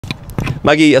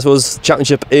Maggie, I suppose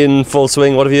championship in full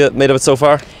swing. What have you made of it so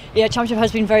far? Yeah, championship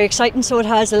has been very exciting. So it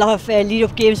has a lot of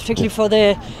lead-up games, particularly for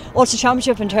the Ulster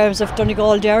Championship in terms of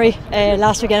Donegal Derry.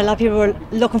 Last weekend, a lot of people were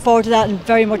looking forward to that and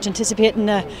very much anticipating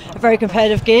a very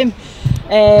competitive game.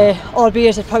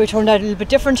 Albeit it probably turned out a little bit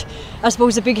different. I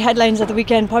suppose the big headlines at the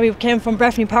weekend probably came from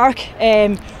Breffni Park,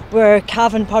 where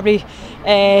Cavan probably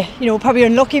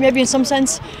unlucky maybe in some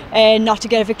sense not to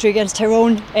get a victory against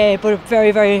Tyrone, but a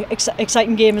very, very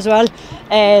exciting game as well.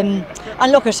 And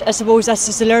look, I suppose that's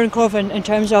just a learning curve in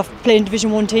terms of playing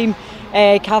Division 1 team.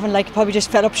 Cavan probably just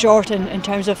fell up short in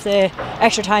terms of the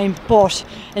extra time, but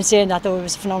in saying that though, it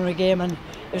was a phenomenal game and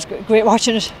it was great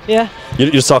watching it. Yeah. You're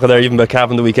just talking there even about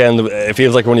Cavan the weekend. It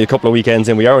feels like we're only a couple of weekends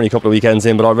in. We are only a couple of weekends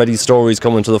in, but already stories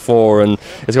coming to the fore, and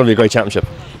it's going to be a great championship.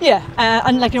 Yeah,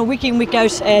 and week in, week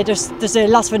out, there's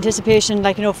lots of anticipation.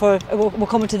 For we're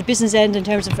coming to the business end in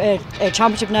terms of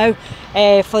championship now,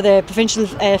 for the provincial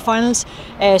finals,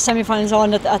 semi-finals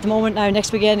on at the moment now.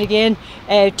 Next weekend again,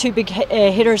 two big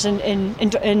hitters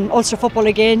in Ulster football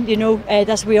again.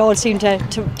 That's we all seem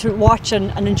to watch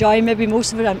and enjoy. Maybe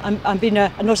most of it. I'm being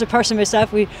an Ulster person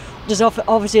myself. There's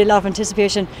obviously a lot of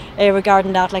anticipation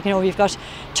regarding that. You've got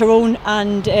Tyrone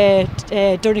and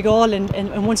Donegal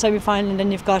in one semi-final, and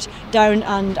then you've got Down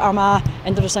and Armagh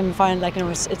in the other semi-final.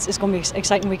 It's going to be an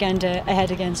exciting weekend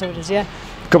ahead again. So it is, yeah.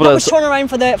 Not much turnaround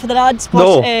for the lads, but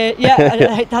no. They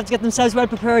have to get themselves well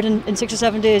prepared in 6 or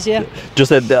 7 days. Yeah.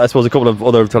 Just I suppose a couple of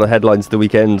other sort of headlines the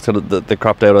weekend. Sort of the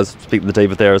cropped out. I was speaking to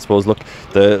David there. I suppose look,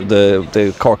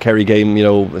 the Cork Kerry game.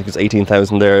 I think it was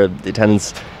 18,000 there. The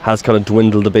attendance has kind of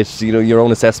dwindled a bit. Your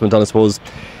own assessment on, I suppose,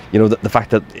 the fact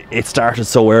that it started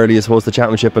so early, I suppose, the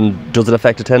championship, and does it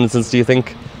affect attendance, do you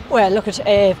think? Well, look,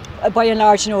 by and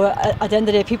large, at the end of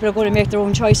the day, people are going to make their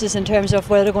own choices in terms of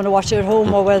whether they're going to watch it at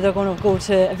home or whether they're going to go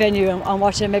to a venue and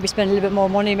watch it and maybe spend a little bit more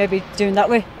money, maybe doing that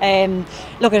way.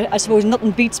 Look, I suppose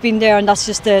nothing beats being there, and that's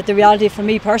just the reality for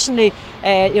me personally.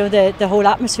 The whole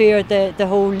atmosphere, the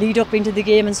whole lead up into the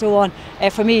game and so on.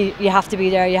 For me, you have to be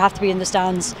there, you have to be in the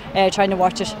stands trying to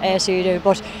watch it, so you do.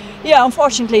 But yeah,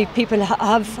 unfortunately, people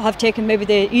have taken maybe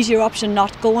the easier option,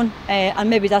 not going, and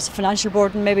maybe that's a financial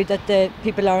burden, maybe that the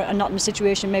people are not in a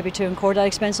situation maybe to incur that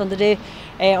expense on the day,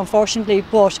 unfortunately.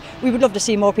 But we would love to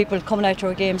see more people coming out to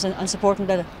our games and supporting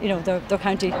their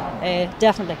county,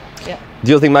 definitely. Yeah.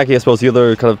 Do you think, Maggie, I suppose the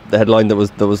other kind of the headline that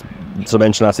was so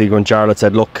mentioned last week when Charlotte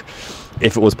said, look,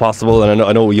 if it was possible, and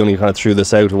I know we only kind of threw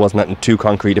this out, it wasn't that too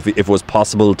concrete, if it was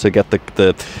possible to get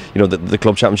the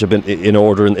club championship in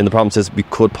order in the provinces, we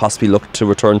could possibly look to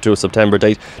return to a September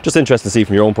date. Just interested to see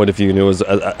from your own point of view, as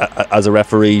a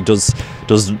referee, does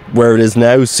where it is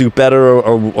now suit better,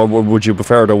 or would you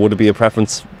prefer it, or would it be a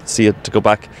preference see it to go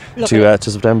back to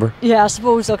September? Yeah, I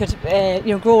suppose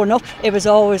growing up, it was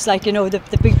always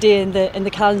the big day in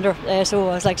the calendar, so it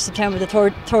was like September, the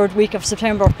third week of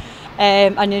September.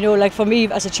 And for me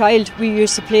as a child, we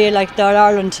used to play the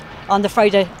All-Ireland on the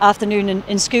Friday afternoon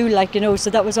in school, so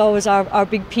that was always our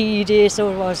big PE day.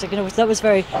 So it was that was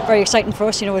very, very exciting for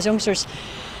us, as youngsters.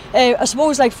 I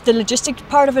suppose the logistic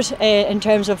part of it, in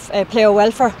terms of player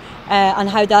welfare, and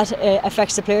how that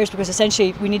affects the players, because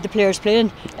essentially we need the players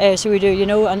playing, so we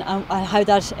do, and how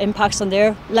that impacts on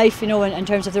their life, in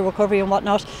terms of their recovery and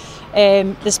whatnot.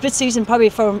 The split season probably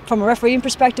from a refereeing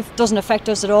perspective doesn't affect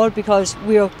us at all, because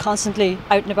we are constantly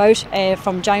out and about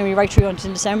from January right through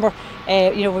until December,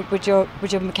 with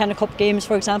your McKenna Cup games,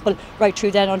 for example, right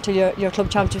through then until your club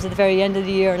championships at the very end of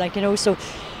the year, so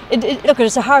look,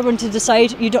 it's a hard one to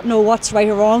decide. You don't know what's right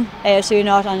or wrong, so you're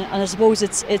not, and I suppose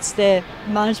it's the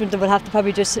management that will have to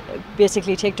probably just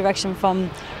basically take direction from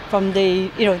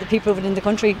the the people within the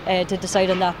country to decide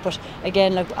on that. But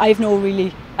again, I've no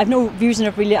views on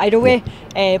it really either way,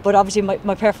 but obviously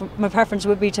my preference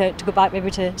would be to go back maybe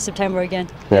to September again.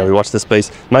 Yeah, we watch this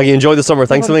space. Maggie, enjoy the summer.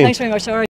 Thanks a million. Thanks very much. All right.